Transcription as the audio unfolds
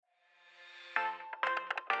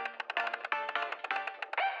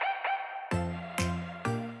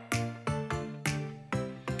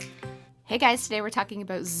Hey guys, today we're talking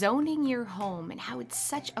about zoning your home and how it's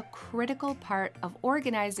such a critical part of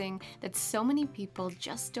organizing that so many people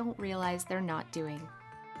just don't realize they're not doing.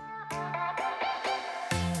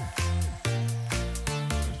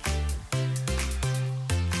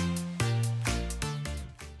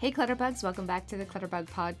 Hey Clutterbugs, welcome back to the Clutterbug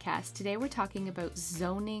Podcast. Today we're talking about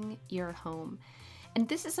zoning your home. And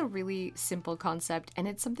this is a really simple concept, and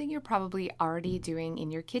it's something you're probably already doing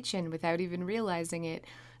in your kitchen without even realizing it.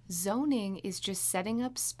 Zoning is just setting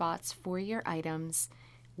up spots for your items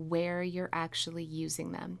where you're actually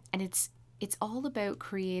using them. And it's all about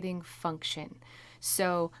creating function.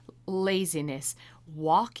 So, laziness,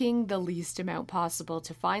 walking the least amount possible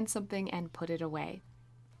to find something and put it away.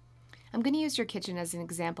 I'm going to use your kitchen as an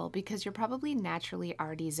example because you're probably naturally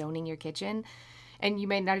already zoning your kitchen and you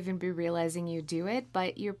may not even be realizing you do it,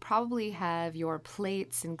 but you probably have your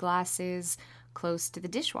plates and glasses close to the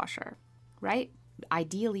dishwasher, right?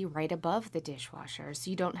 Ideally right above the dishwasher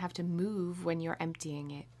so you don't have to move when you're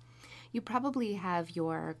emptying it. You probably have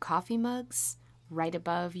your coffee mugs right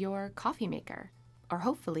above your coffee maker, or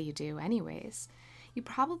hopefully you do anyways. You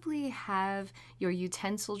probably have your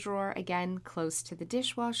utensil drawer again close to the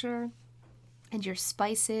dishwasher, and your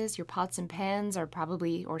spices, your pots and pans are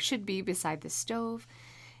probably or should be beside the stove.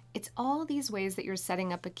 It's all these ways that you're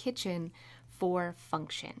setting up a kitchen for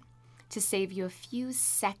function to save you a few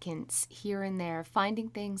seconds here and there finding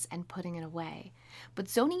things and putting it away. But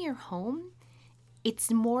zoning your home,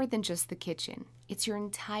 it's more than just the kitchen. It's your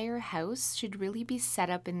entire house should really be set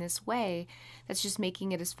up in this way that's just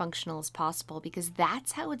making it as functional as possible because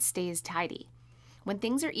that's how it stays tidy. When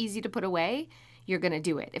things are easy to put away, you're going to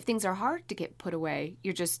do it. If things are hard to get put away,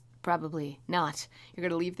 you're just probably not. You're going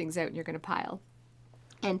to leave things out and you're going to pile.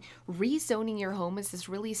 And rezoning your home is this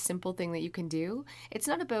really simple thing that you can do. It's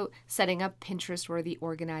not about setting up Pinterest-worthy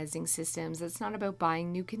organizing systems. It's not about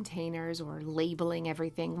buying new containers or labeling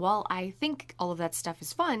everything. While I think all of that stuff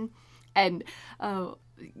is fun, and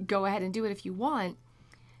go ahead and do it if you want,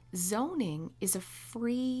 zoning is a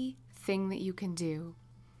free thing that you can do.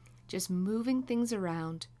 Just moving things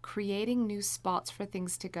around, creating new spots for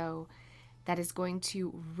things to go, that is going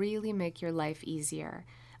to really make your life easier.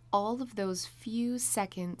 All of those few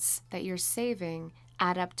seconds that you're saving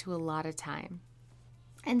add up to a lot of time.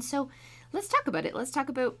 And so let's talk about it. Let's talk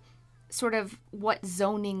about sort of what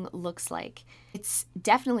zoning looks like. It's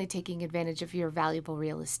definitely taking advantage of your valuable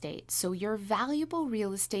real estate. So your valuable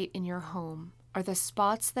real estate in your home are the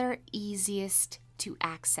spots that are easiest to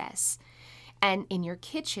access. And in your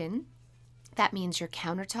kitchen, that means your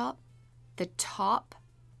countertop, the top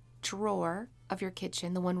drawer of your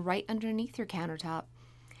kitchen, the one right underneath your countertop,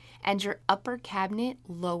 and your upper cabinet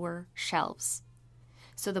lower shelves.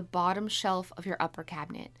 So the bottom shelf of your upper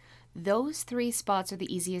cabinet. Those three spots are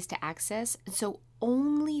the easiest to access. So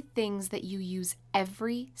only things that you use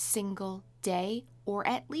every single day or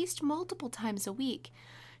at least multiple times a week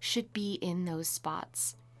should be in those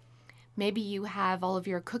spots. Maybe you have all of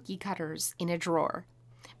your cookie cutters in a drawer.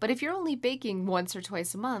 But if you're only baking once or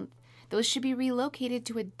twice a month, those should be relocated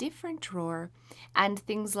to a different drawer, and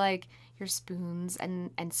things like your spoons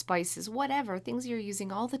and spices, whatever, things you're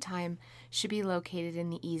using all the time should be located in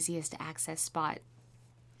the easiest to access spot.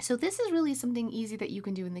 So this is really something easy that you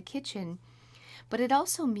can do in the kitchen, but it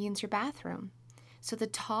also means your bathroom. So the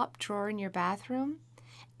top drawer in your bathroom,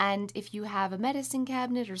 and if you have a medicine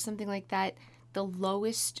cabinet or something like that, the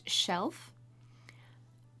lowest shelf,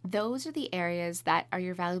 those are the areas that are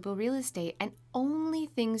your valuable real estate, and only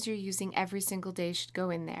things you're using every single day should go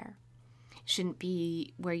in there. It shouldn't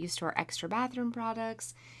be where you store extra bathroom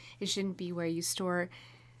products. It shouldn't be where you store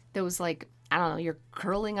those, your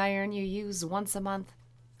curling iron you use once a month.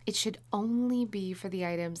 It should only be for the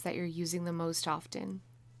items that you're using the most often.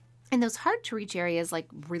 And those hard to reach areas like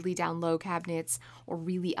really down low cabinets or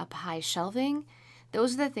really up high shelving,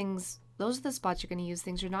 those are the spots you're going to use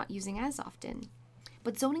things you're not using as often.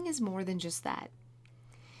 But zoning is more than just that.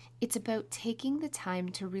 It's about taking the time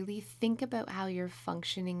to really think about how you're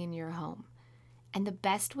functioning in your home. And the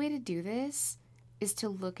best way to do this is to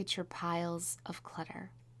look at your piles of clutter.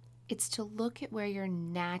 It's to look at where you're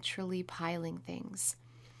naturally piling things.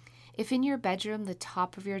 If in your bedroom the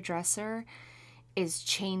top of your dresser is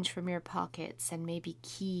change from your pockets and maybe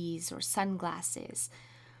keys or sunglasses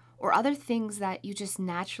or other things that you just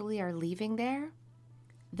naturally are leaving there,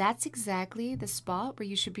 that's exactly the spot where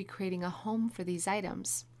you should be creating a home for these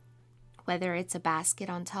items. Whether it's a basket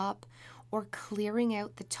on top or clearing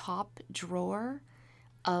out the top drawer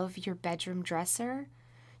of your bedroom dresser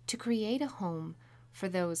to create a home for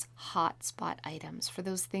those hot spot items, for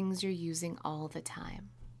those things you're using all the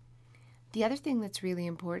time. The other thing that's really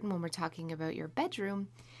important when we're talking about your bedroom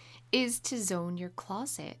is to zone your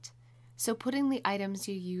closet. So putting the items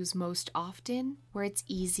you use most often where it's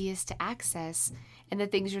easiest to access, and the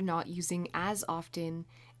things you're not using as often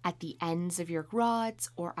at the ends of your rods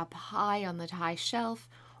or up high on the high shelf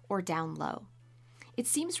or down low. It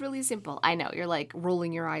seems really simple. I know, you're like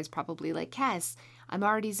rolling your eyes probably like, Cass, I'm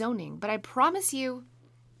already zoning. But I promise you,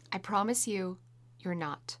 you're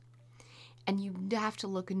not. And you have to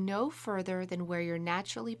look no further than where you're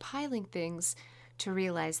naturally piling things to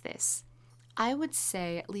realize this. I would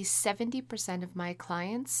say at least 70% of my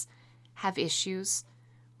clients have issues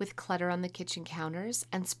with clutter on the kitchen counters,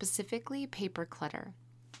 and specifically paper clutter.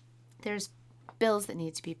 There's bills that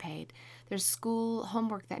need to be paid. There's school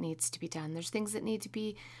homework that needs to be done. There's things that need to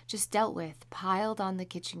be just dealt with, piled on the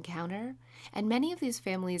kitchen counter. And many of these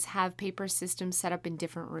families have paper systems set up in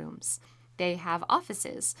different rooms. They have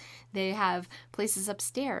offices. They have places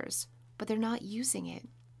upstairs, but they're not using it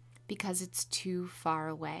because it's too far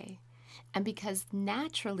away. And because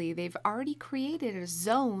naturally they've already created a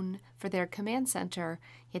zone for their command center,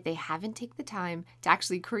 yet they haven't taken the time to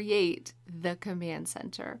actually create the command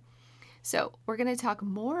center. So we're going to talk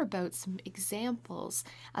more about some examples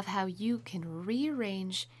of how you can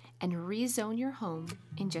rearrange and rezone your home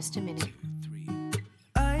in just a minute.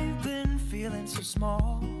 I've been feeling so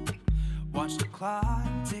small. Watch the clock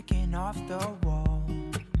ticking off the wall.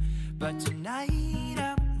 But tonight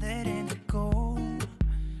I'm letting it go.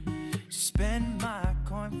 Spend my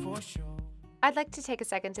coin for sure. I'd like to take a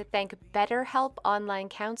second to thank BetterHelp Online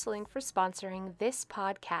Counseling for sponsoring this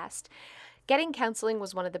podcast. Getting counseling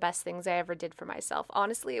was one of the best things I ever did for myself.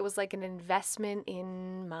 Honestly, it was like an investment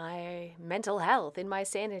in my mental health, in my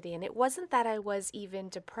sanity. And it wasn't that I was even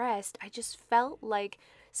depressed. I just felt like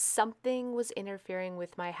something was interfering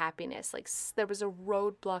with my happiness. Like there was a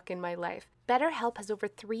roadblock in my life. BetterHelp has over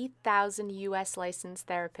 3,000 US licensed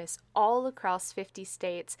therapists all across 50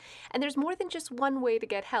 states. And there's more than just one way to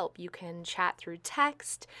get help. You can chat through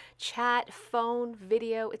text, chat, phone,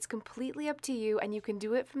 video. It's completely up to you, and you can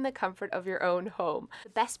do it from the comfort of your own home. The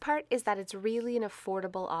best part is that it's really an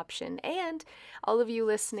affordable option. And all of you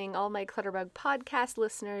listening, all my Clutterbug podcast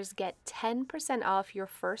listeners, get 10% off your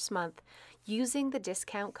first month using the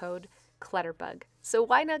discount code Clutterbug. So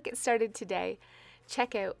why not get started today?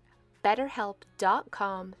 Check out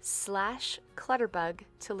betterhelp.com/clutterbug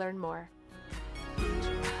to learn more.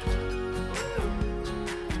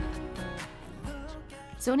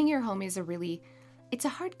 Zoning your home is it's a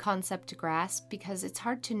hard concept to grasp because it's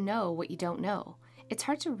hard to know what you don't know. It's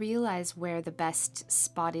hard to realize where the best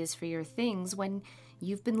spot is for your things when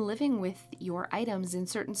you've been living with your items in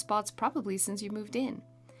certain spots probably since you moved in.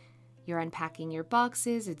 You're unpacking your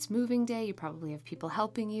boxes, it's moving day, you probably have people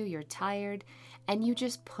helping you, you're tired, and you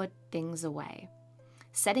just put things away.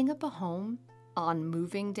 Setting up a home on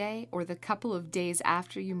moving day or the couple of days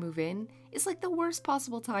after you move in is like the worst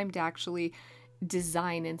possible time to actually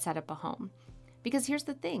design and set up a home. Because here's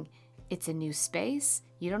the thing, it's a new space,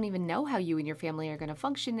 you don't even know how you and your family are going to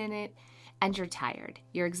function in it, and you're tired,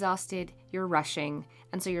 you're exhausted, you're rushing,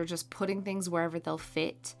 and so you're just putting things wherever they'll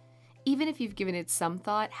fit. Even if you've given it some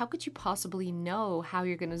thought, how could you possibly know how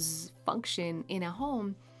you're going to function in a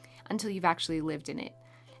home until you've actually lived in it?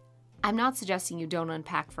 I'm not suggesting you don't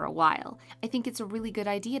unpack for a while. I think it's a really good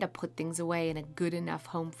idea to put things away in a good enough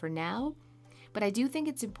home for now. But I do think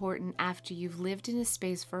it's important after you've lived in a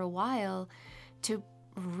space for a while to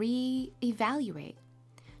reevaluate,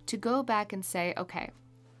 to go back and say, okay,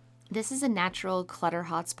 this is a natural clutter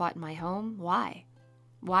hotspot in my home. Why?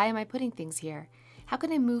 Why am I putting things here? How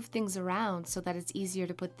can I move things around so that it's easier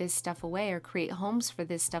to put this stuff away or create homes for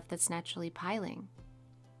this stuff that's naturally piling?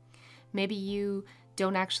 Maybe you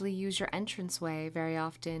don't actually use your entranceway very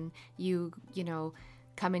often. You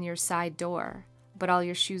come in your side door, but all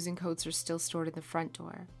your shoes and coats are still stored in the front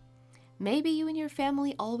door. Maybe you and your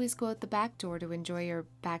family always go out the back door to enjoy your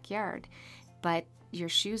backyard, but your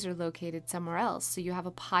shoes are located somewhere else, so you have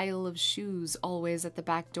a pile of shoes always at the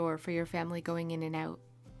back door for your family going in and out.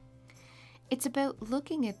 It's about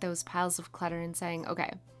looking at those piles of clutter and saying,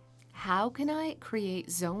 okay, how can I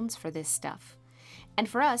create zones for this stuff? And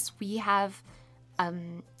for us, we have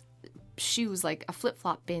shoes, like a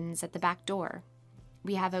flip-flop bins at the back door.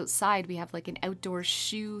 We have outside, we have like an outdoor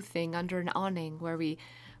shoe thing under an awning where we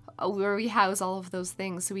house all of those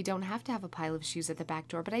things, so we don't have to have a pile of shoes at the back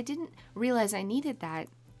door. But I didn't realize I needed that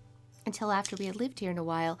until after we had lived here in a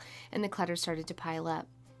while and the clutter started to pile up.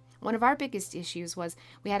 One of our biggest issues was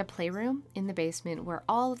we had a playroom in the basement where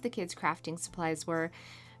all of the kids' crafting supplies were,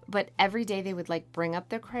 but every day they would like bring up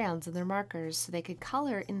their crayons and their markers so they could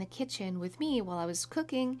color in the kitchen with me while I was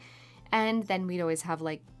cooking, and then we'd always have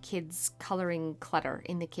like kids coloring clutter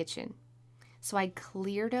in the kitchen. So I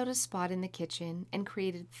cleared out a spot in the kitchen and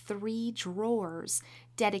created 3 drawers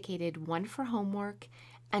dedicated, 1 for homework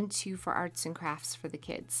and 2 for arts and crafts for the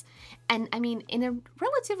kids. And I mean, in a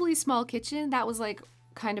relatively small kitchen, that was like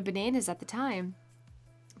kind of bananas at the time.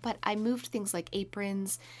 But I moved things like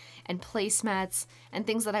aprons and placemats and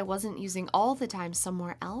things that I wasn't using all the time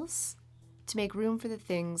somewhere else to make room for the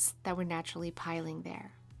things that were naturally piling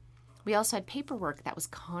there. We also had paperwork that was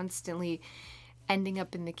constantly ending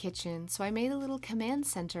up in the kitchen, so I made a little command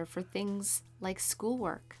center for things like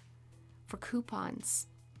schoolwork, for coupons.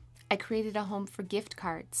 I created a home for gift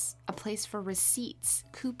cards, a place for receipts,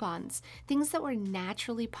 coupons, things that were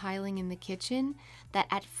naturally piling in the kitchen that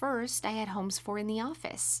at first I had homes for in the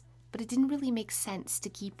office, but it didn't really make sense to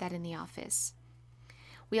keep that in the office.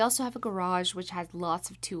 We also have a garage which has lots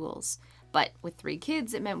of tools, but with 3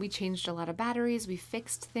 kids, it meant we changed a lot of batteries, we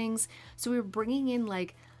fixed things, so we were bringing in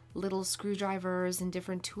like little screwdrivers and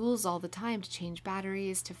different tools all the time to change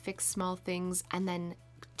batteries, to fix small things, and then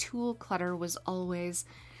tool clutter was always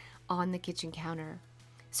on the kitchen counter.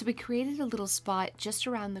 So we created a little spot just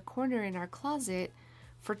around the corner in our closet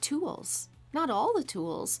for tools. Not all the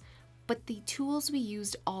tools, but the tools we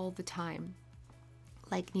used all the time,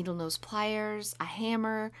 like needle nose pliers, a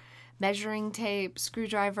hammer, measuring tape,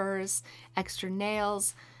 screwdrivers, extra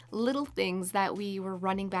nails, little things that we were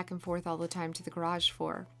running back and forth all the time to the garage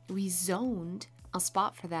for. We zoned a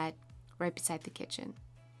spot for that right beside the kitchen.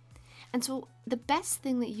 And so the best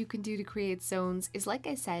thing that you can do to create zones is, like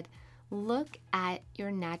I said, look at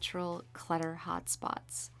your natural clutter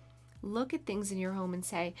hotspots. Look at things in your home and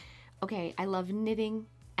say, okay, I love knitting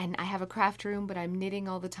and I have a craft room, but I'm knitting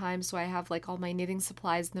all the time, so I have like all my knitting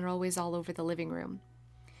supplies and they're always all over the living room.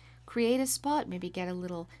 Create a spot, maybe get a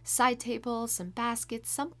little side table, some baskets,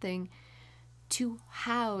 something to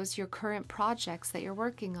house your current projects that you're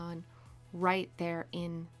working on right there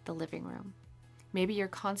in the living room. Maybe you're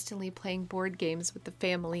constantly playing board games with the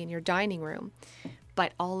family in your dining room,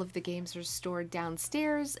 but all of the games are stored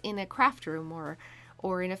downstairs in a craft room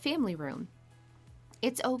or in a family room.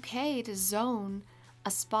 It's okay to zone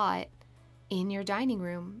a spot in your dining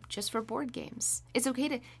room just for board games. It's okay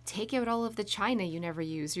to take out all of the china you never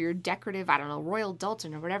use, or your decorative, Royal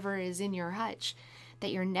Doulton or whatever is in your hutch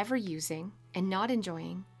that you're never using and not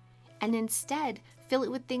enjoying, and instead fill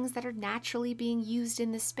it with things that are naturally being used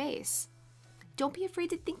in the space. Don't be afraid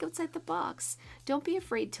to think outside the box. Don't be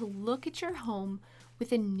afraid to look at your home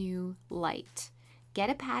with a new light. Get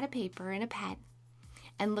a pad of paper and a pen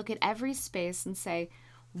and look at every space and say,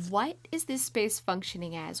 what is this space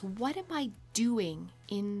functioning as? What am I doing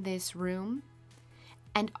in this room?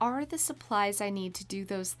 And are the supplies I need to do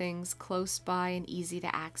those things close by and easy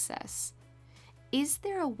to access? Is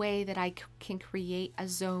there a way that I can create a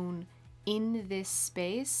zone in this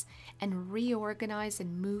space and reorganize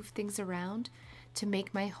and move things around to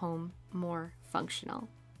make my home more functional?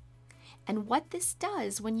 And what this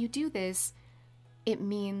does when you do this, it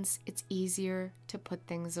means it's easier to put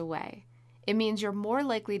things away. It means you're more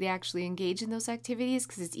likely to actually engage in those activities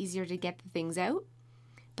because it's easier to get the things out.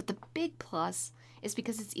 But the big plus is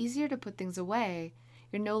because it's easier to put things away,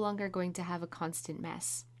 you're no longer going to have a constant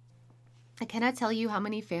mess. I cannot tell you how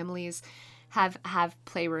many families have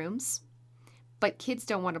playrooms, but kids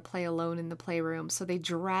don't want to play alone in the playroom, so they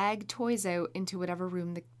drag toys out into whatever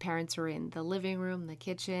room the parents are in, the living room, the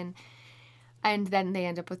kitchen, and then they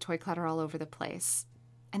end up with toy clutter all over the place.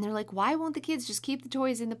 And they're like, why won't the kids just keep the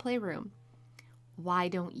toys in the playroom? Why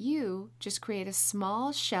don't you just create a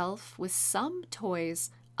small shelf with some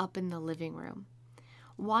toys up in the living room?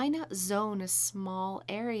 Why not zone a small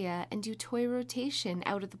area and do toy rotation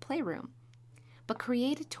out of the playroom? But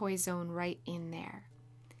create a toy zone right in there.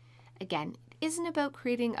 Again, it isn't about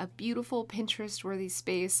creating a beautiful Pinterest-worthy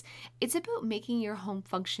space. It's about making your home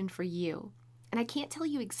function for you. And I can't tell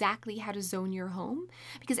you exactly how to zone your home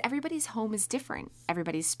because everybody's home is different.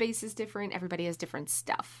 Everybody's space is different. Everybody has different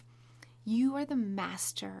stuff. You are the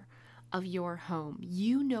master of your home.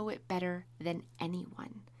 You know it better than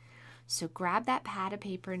anyone. So grab that pad of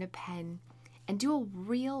paper and a pen and do a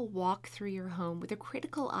real walk through your home with a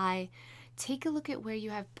critical eye. Take a look at where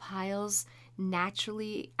you have piles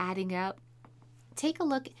naturally adding up. Take a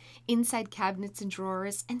look inside cabinets and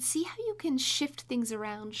drawers and see how you can shift things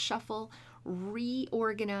around, shuffle,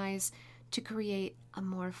 reorganize to create a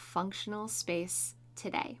more functional space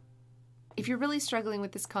today. If you're really struggling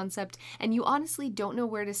with this concept and you honestly don't know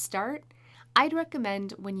where to start, I'd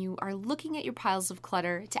recommend when you are looking at your piles of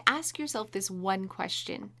clutter to ask yourself this one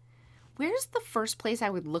question. Where's the first place I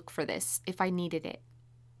would look for this if I needed it?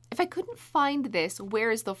 If I couldn't find this,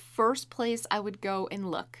 where is the first place I would go and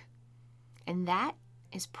look? And that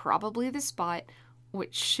is probably the spot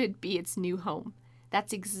what should be its new home.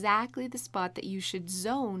 That's exactly the spot that you should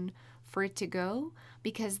zone for it to go,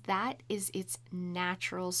 because that is its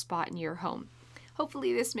natural spot in your home.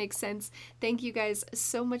 Hopefully this makes sense. Thank you guys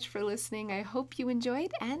so much for listening. I hope you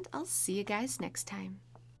enjoyed, and I'll see you guys next time.